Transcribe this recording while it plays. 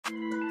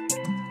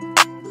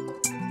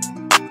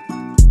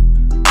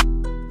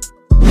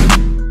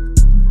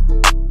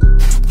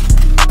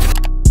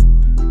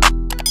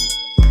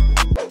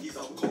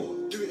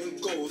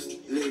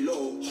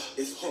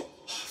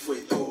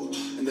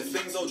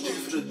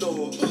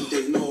door.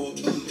 They know.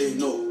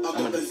 I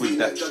got benzene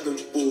like Dragon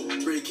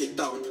Ball. Break it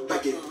down,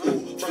 bag it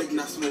all. Flag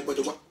that smoke by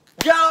the what?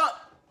 Yo!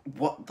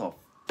 What the?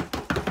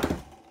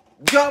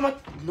 Yo, my...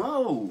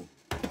 No!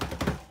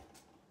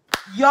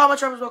 Yo, my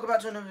trappers, welcome back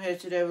to another video.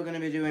 Today we're going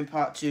to be doing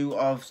part 2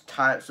 of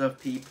types of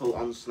people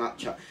on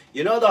Snapchat.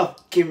 You know the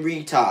fucking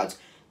retards?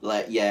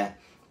 Like, yeah.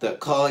 That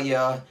call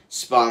you,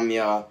 spam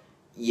you,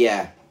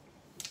 yeah.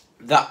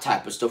 That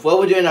type of stuff. Well,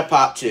 we're doing a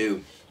part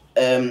 2.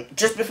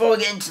 Just before we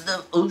get into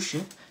the... Oh,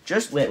 shit.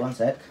 Just wait one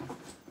sec.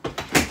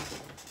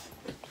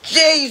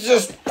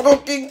 Jesus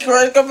fucking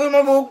Christ, cover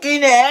my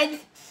fucking head!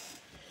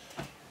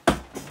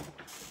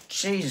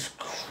 Jesus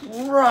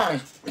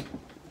Christ.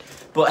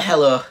 But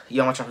hello,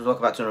 yo my trappers,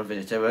 welcome back to another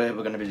video. Today we're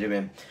going to be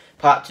doing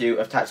part 2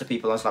 of types of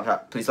people on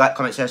Snapchat. Please like,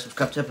 comment, share,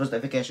 subscribe, turn post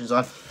notifications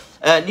on.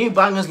 New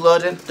bangers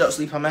loading, don't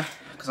sleep on me,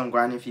 because I'm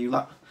grinding for you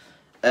lot.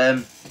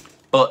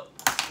 But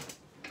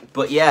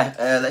yeah,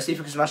 let's see if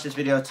we can smash this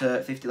video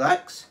to 50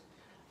 likes.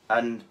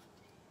 And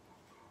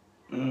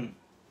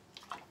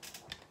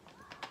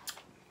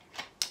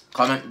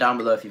comment down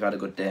below if you've had a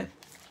good day.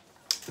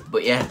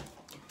 But yeah,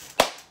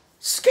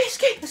 let's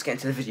get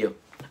into the video.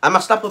 And my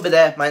snap will be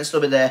there, my Insta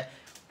will be there.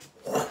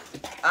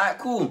 Alright,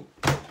 cool.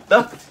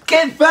 The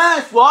fucking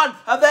first one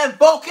of them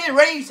fucking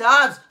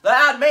retards that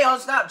had me on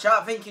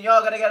Snapchat thinking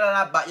you're gonna get an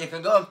ad back, you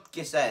can go and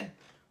kiss in.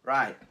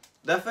 Right,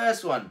 the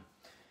first one.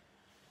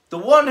 The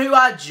one who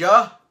had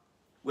you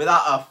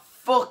without a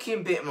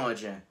fucking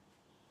bitmoji.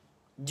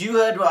 You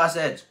heard what I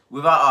said?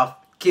 Without a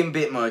fucking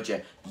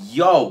bitmoji.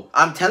 Yo,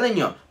 I'm telling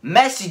you,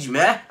 message me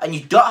and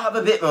you don't have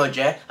a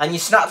bitmoji and your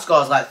snap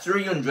score's like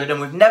 300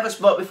 and we've never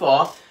spoke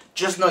before.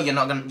 Just know you're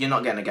not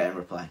gonna get a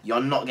reply.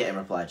 You're not getting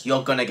replied.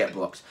 You're gonna get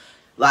blocked.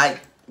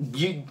 Like,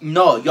 you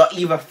know, you're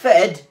either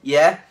fed,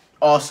 yeah,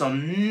 or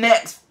some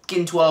next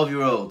fucking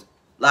 12-year-old.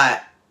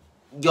 Like,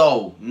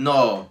 yo,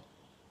 no.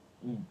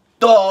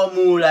 Don't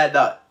move like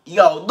that.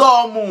 Yo,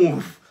 don't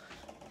move.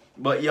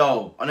 But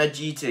yo, on a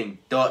G thing,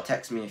 don't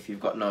text me if you've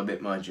got no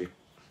bitmoji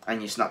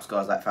and your snap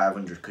score's like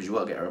 500 because you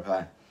won't get a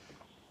reply.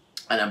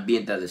 And I'm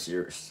being deadly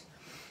serious.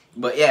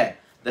 But yeah,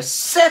 the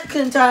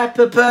second type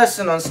of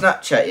person on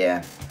Snapchat,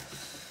 yeah.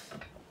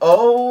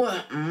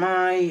 Oh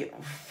my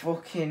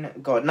fucking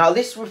god. Now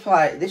this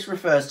refers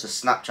to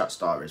Snapchat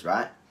stories,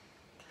 right?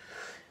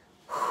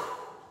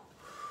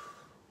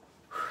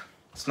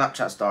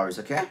 Snapchat stories,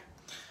 okay?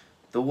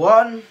 The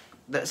one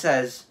that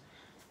says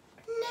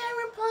no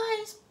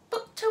replies,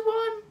 book to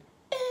one.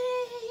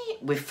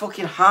 With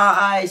fucking heart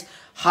eyes,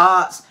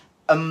 hearts,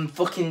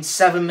 fucking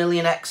 7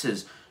 million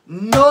X's.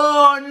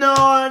 No.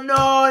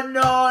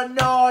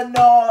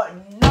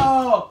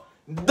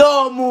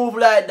 Don't move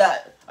like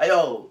that.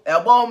 Yo,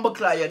 a bomb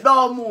cloud,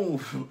 don't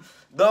move.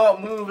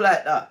 Don't move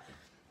like that.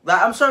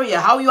 Like, I'm sorry, yeah,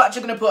 how are you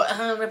actually gonna put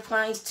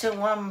replies to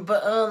one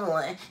but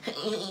only?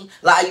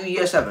 Like, are you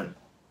year 7?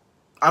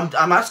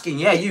 I'm asking,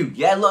 yeah, you.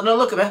 Yeah,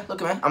 look at me.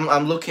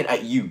 I'm looking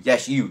at you.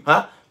 Yes, you,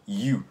 huh?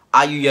 You.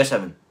 Are you year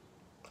 7?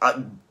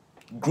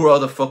 Grow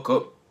the fuck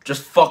up.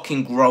 Just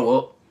fucking grow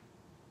up.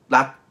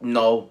 Like,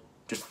 no.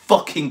 Just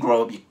fucking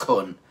grow up, you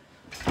cunt.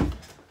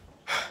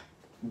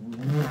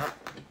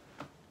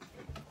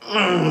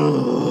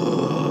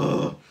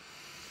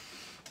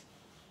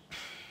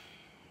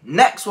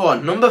 Next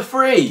one, number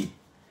 3.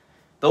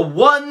 The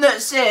one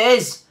that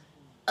says,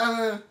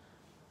 I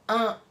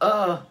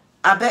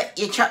bet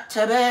you chat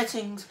to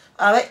beatings.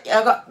 I bet you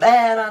got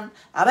bear on.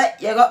 I bet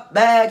you got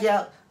bear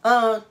girl.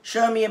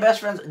 Show me your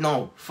best friends.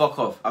 No, fuck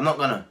off. I'm not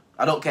gonna.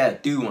 I don't care.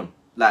 Do one.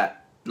 Like,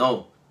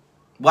 no.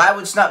 Why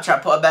would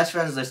Snapchat put a best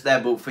friends list there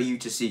but for you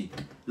to see?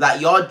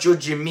 Like, you're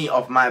judging me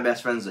off my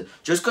best friends list.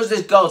 Just because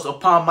there's girls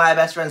up on my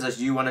best friends list,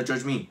 you want to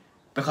judge me?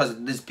 Because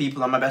there's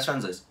people on my best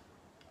friends list.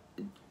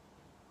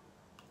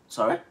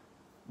 Sorry?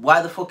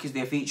 Why the fuck is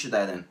there a feature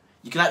there then?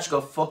 You can actually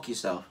go fuck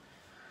yourself.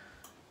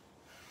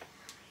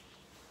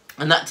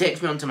 And that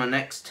takes me on to my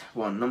next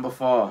one. Number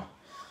 4.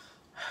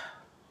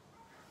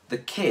 The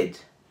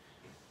kid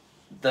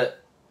that...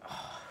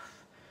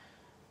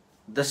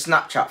 the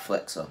Snapchat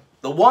flexer.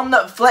 The one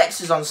that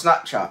flexes on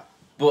Snapchat,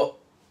 but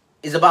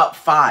is about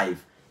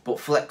 5, but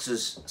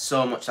flexes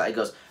so much that he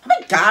goes, oh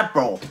my god,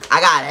 bro,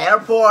 I got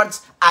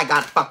airports, I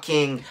got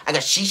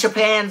shisha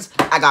pans,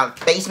 I got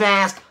face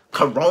mask,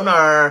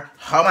 Corona,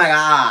 oh my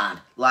god.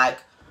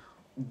 Like,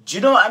 do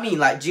you know what I mean?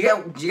 Like, do you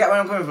get where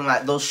I'm coming from?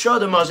 Like, they'll show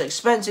the most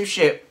expensive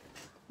shit,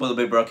 but they'll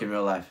be broke in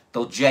real life.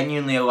 They'll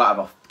genuinely have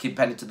a fucking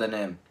penny to their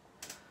name.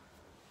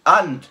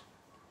 And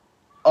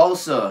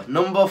also,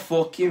 number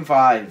fucking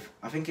 5.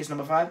 I think it's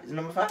number 5. Is it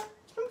number 5?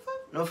 It's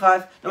number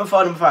 5? Number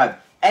 5? Number 5.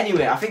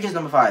 Anyway, I think it's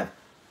number 5.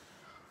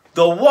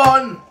 The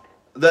one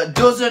that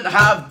doesn't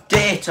have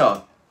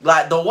data.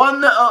 Like, the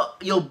one that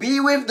you'll be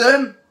with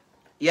them,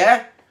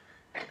 yeah?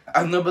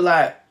 And they'll be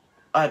like,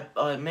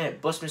 oh, mate,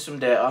 bust me some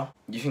data.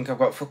 You think I've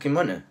got fucking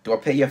money? Do I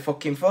pay your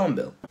fucking phone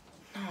bill?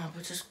 No,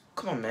 but just,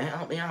 come on, mate,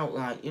 help me out.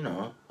 Like, you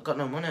know, I got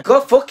no money. Go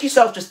fuck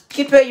yourself, just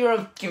keep paying your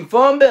own fucking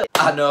phone bill.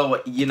 I know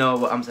what, you know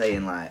what I'm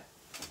saying, like,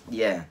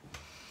 yeah.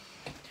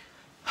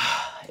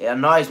 It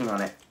annoys me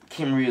on it.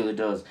 Kim really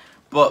does.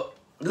 But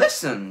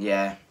listen,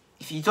 yeah.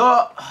 If you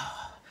don't...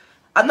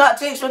 And that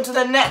takes one to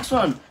the next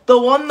one. The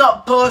one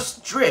that posts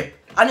drip.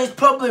 And it's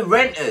probably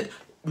rented.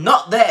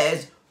 Not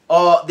theirs.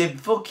 Or they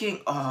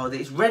fucking... Oh,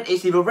 it's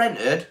either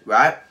rented,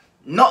 right?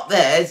 Not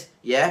theirs,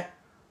 yeah?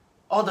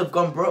 Or they've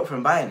gone broke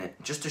from buying it.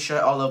 Just to show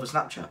it all over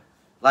Snapchat.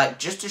 Like,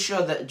 just to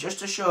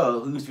show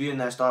who's viewing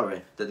their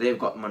story that they've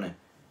got money.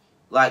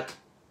 Like...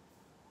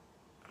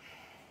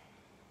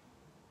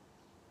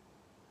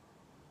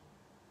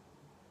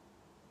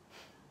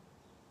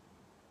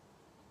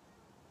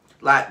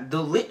 Like,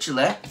 they'll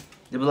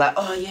be like,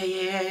 oh,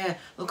 yeah.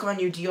 Look at my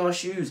new Dior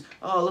shoes.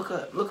 Oh, look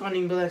at my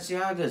new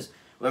Balenciagas.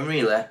 When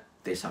really,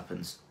 this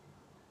happens.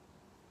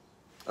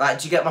 Like,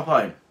 do you get my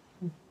point?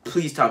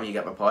 Please tell me you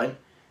get my point.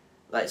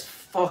 Like, it's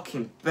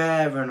fucking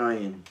bare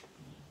annoying.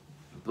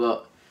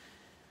 But...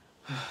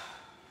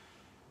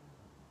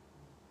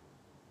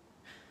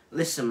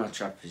 Listen, my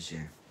trappers,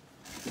 yeah.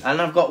 And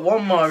I've got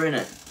one more in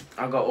it.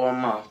 I've got one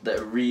more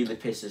that really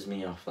pisses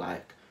me off.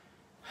 Like,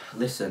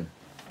 listen.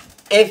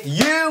 If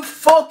you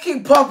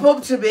fucking pop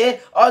up to me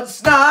on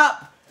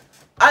Snap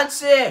and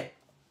say,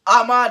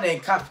 Armani in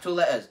capital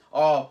letters,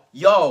 or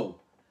yo,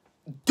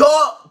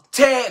 don't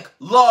take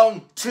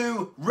long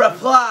to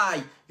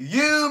reply.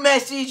 You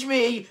message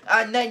me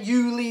and then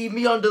you leave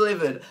me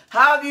undelivered.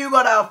 Have you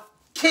got a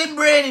fucking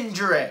brain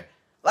injury?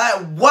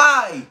 Like,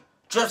 why?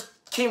 Just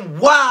fucking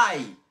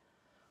why?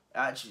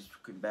 Actually, it's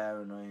fucking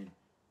bare annoying.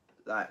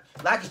 Like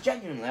it's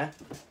genuinely.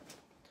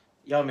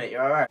 Yo, mate, you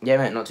alright? Yeah,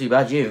 mate, not too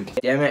bad, you?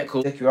 Yeah, mate,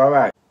 cool. You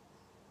alright?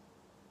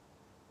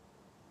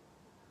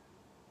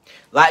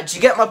 Like, do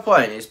you get my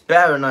point? It's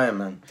bare annoying,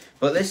 man.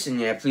 But listen,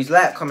 yeah, please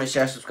like, comment,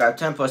 share, subscribe,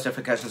 turn post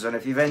notifications on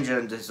if you've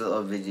enjoyed this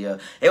little video.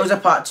 It was a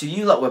part 2.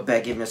 You lot were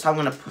begging me, so I'm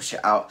going to push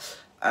it out.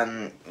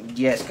 And,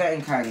 yeah, it's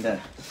getting kind of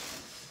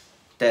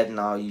dead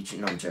now, YouTube.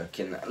 No, I'm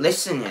joking.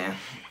 Listen, yeah.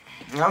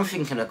 I'm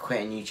thinking of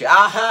quitting YouTube.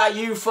 Aha,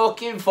 you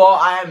fucking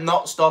thought I am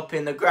not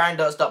stopping. The grind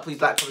don't stop.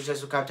 Please like, comment, share,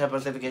 subscribe, turn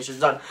post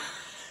notifications on.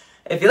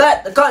 If you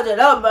like the content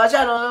on my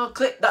channel,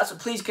 click that.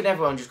 Please, can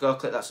everyone just go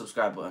click that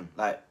subscribe button?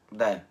 Like,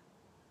 there.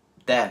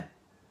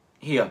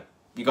 Here.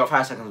 You got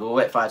 5 seconds. We'll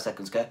wait 5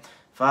 seconds, okay?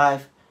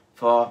 5,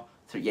 4,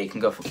 3. Yeah, you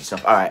can go fuck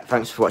yourself. Alright,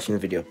 thanks for watching the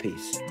video.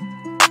 Peace.